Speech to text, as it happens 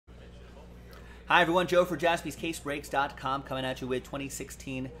Hi everyone, Joe for JaspysCaseBreaks.com coming at you with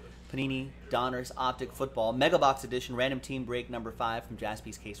 2016 Panini Donruss Optic Football Mega Box Edition Random Team Break number 5 from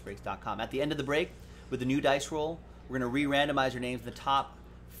JaspysCaseBreaks.com. At the end of the break, with the new dice roll, we're going to re-randomize your names. The top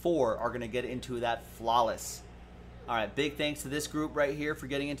 4 are going to get into that flawless. All right, big thanks to this group right here for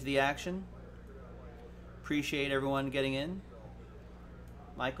getting into the action. Appreciate everyone getting in.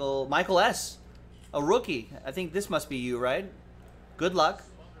 Michael S., a rookie. I think this must be you, right? Good luck.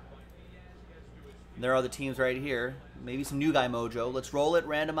 There are the teams right here. Maybe some new guy mojo. Let's roll it,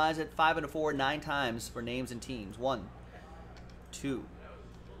 randomize it. 5 and a 4, 9 times for names and teams. 1, 2,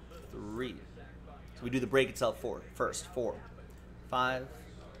 3. So we do the break itself first. 4, 5,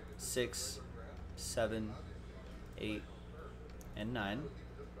 6, 7, 8, and 9.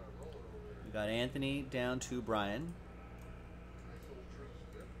 We got Anthony down to Brian.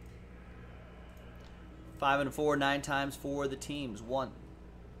 5 and a 4, 9 times for the teams. 1,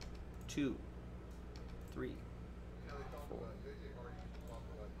 2, 3, 4,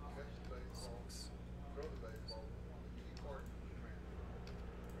 6,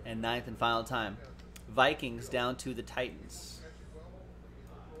 and 9th and final time. Vikings down to the Titans.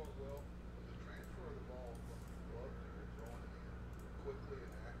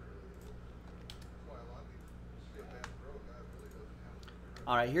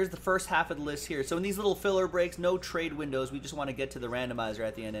 All right, here's the first half of the list here. So in these little filler breaks, no trade windows. We just want to get to the randomizer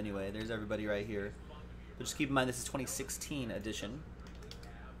at the end anyway. There's everybody right here. But just keep in mind this is 2016 edition.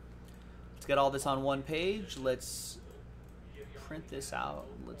 Let's get all this on one page. Let's print this out.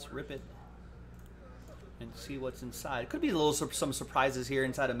 Let's rip it and see what's inside. It could be a little some surprises here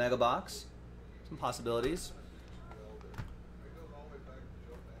inside a mega box. Some possibilities.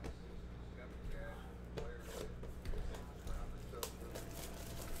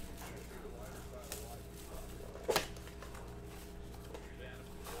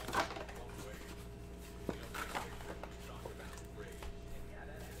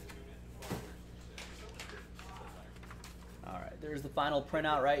 There's the final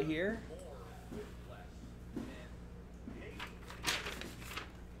printout right here.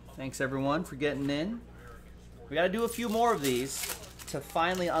 Thanks everyone for getting in. We got to do a few more of these to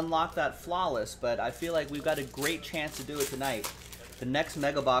finally unlock that flawless, but I feel like we've got a great chance to do it tonight. The next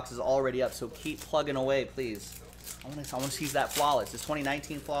mega box is already up, so keep plugging away, please. I want to see that flawless. It's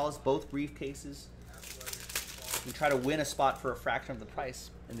 2019 flawless, both briefcases. We try to win a spot for a fraction of the price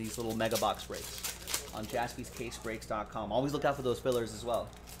in these little mega box breaks on JaspysCaseBreaks.com. Always look out for those fillers as well.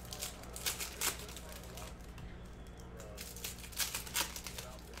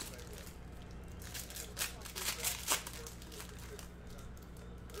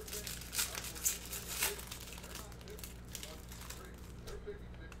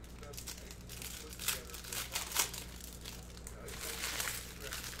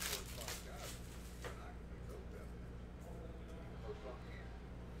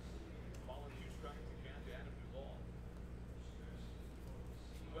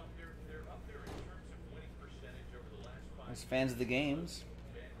 As fans of the games,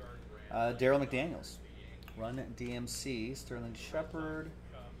 Daryl McDaniels, Run DMC, Sterling Shepard,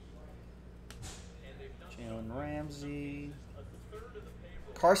 Jalen Ramsey,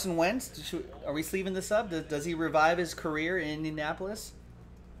 Carson Wentz. Are we sleeving this up? Does he revive his career in Indianapolis?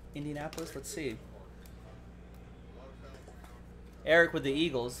 Let's see. Eric with the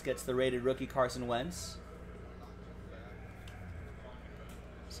Eagles gets the rated rookie Carson Wentz.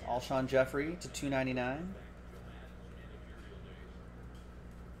 It's Alshon Jeffrey to $2.99.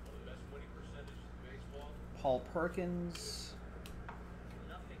 Paul Perkins.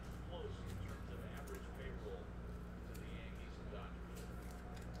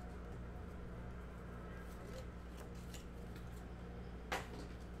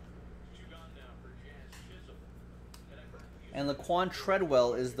 And Laquan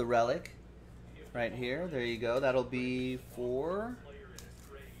Treadwell is the relic right here. There you go. That'll be for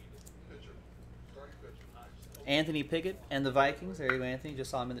Anthony Pickett and the Vikings. There you go, Anthony.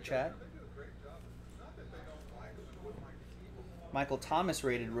 Just saw him in the chat. Michael Thomas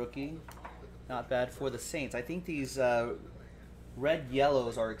rated rookie. Not bad for the Saints. I think these red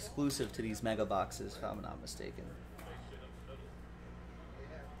yellows are exclusive to these mega boxes, if I'm not mistaken.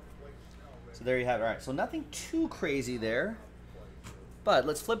 So there you have it. All right, so nothing too crazy there. But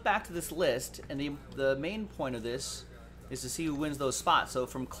let's flip back to this list. And the main point of this is to see who wins those spots. So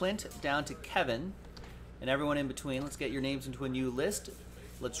from Clint down to Kevin and everyone in between, let's get your names into a new list.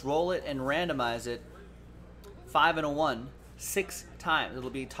 Let's roll it and randomize it. 5 and a 1. 6 times.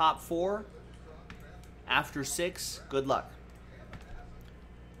 It'll be top 4. After 6, good luck.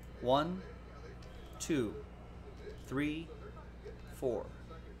 1, 2, 3, 4,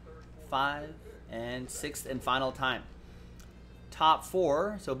 5, And 6th and final time. Top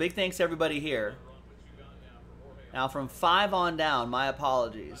 4. So big thanks to everybody here. Now from 5 on down, my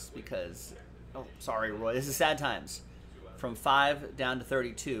apologies because, oh, sorry, Roy, this is sad times. From 5 down to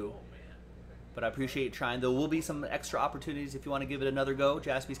 32. But I appreciate you trying. There will be some extra opportunities if you want to give it another go.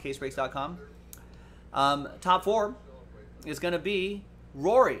 JaspysCaseBreaks.com. Top 4 is going to be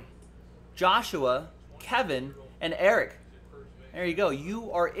Rory, Joshua, Kevin, and Eric. There you go.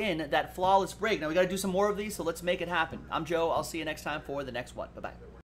 You are in that flawless break. Now we got to do some more of these, so let's make it happen. I'm Joe. I'll see you next time for the next one. Bye-bye.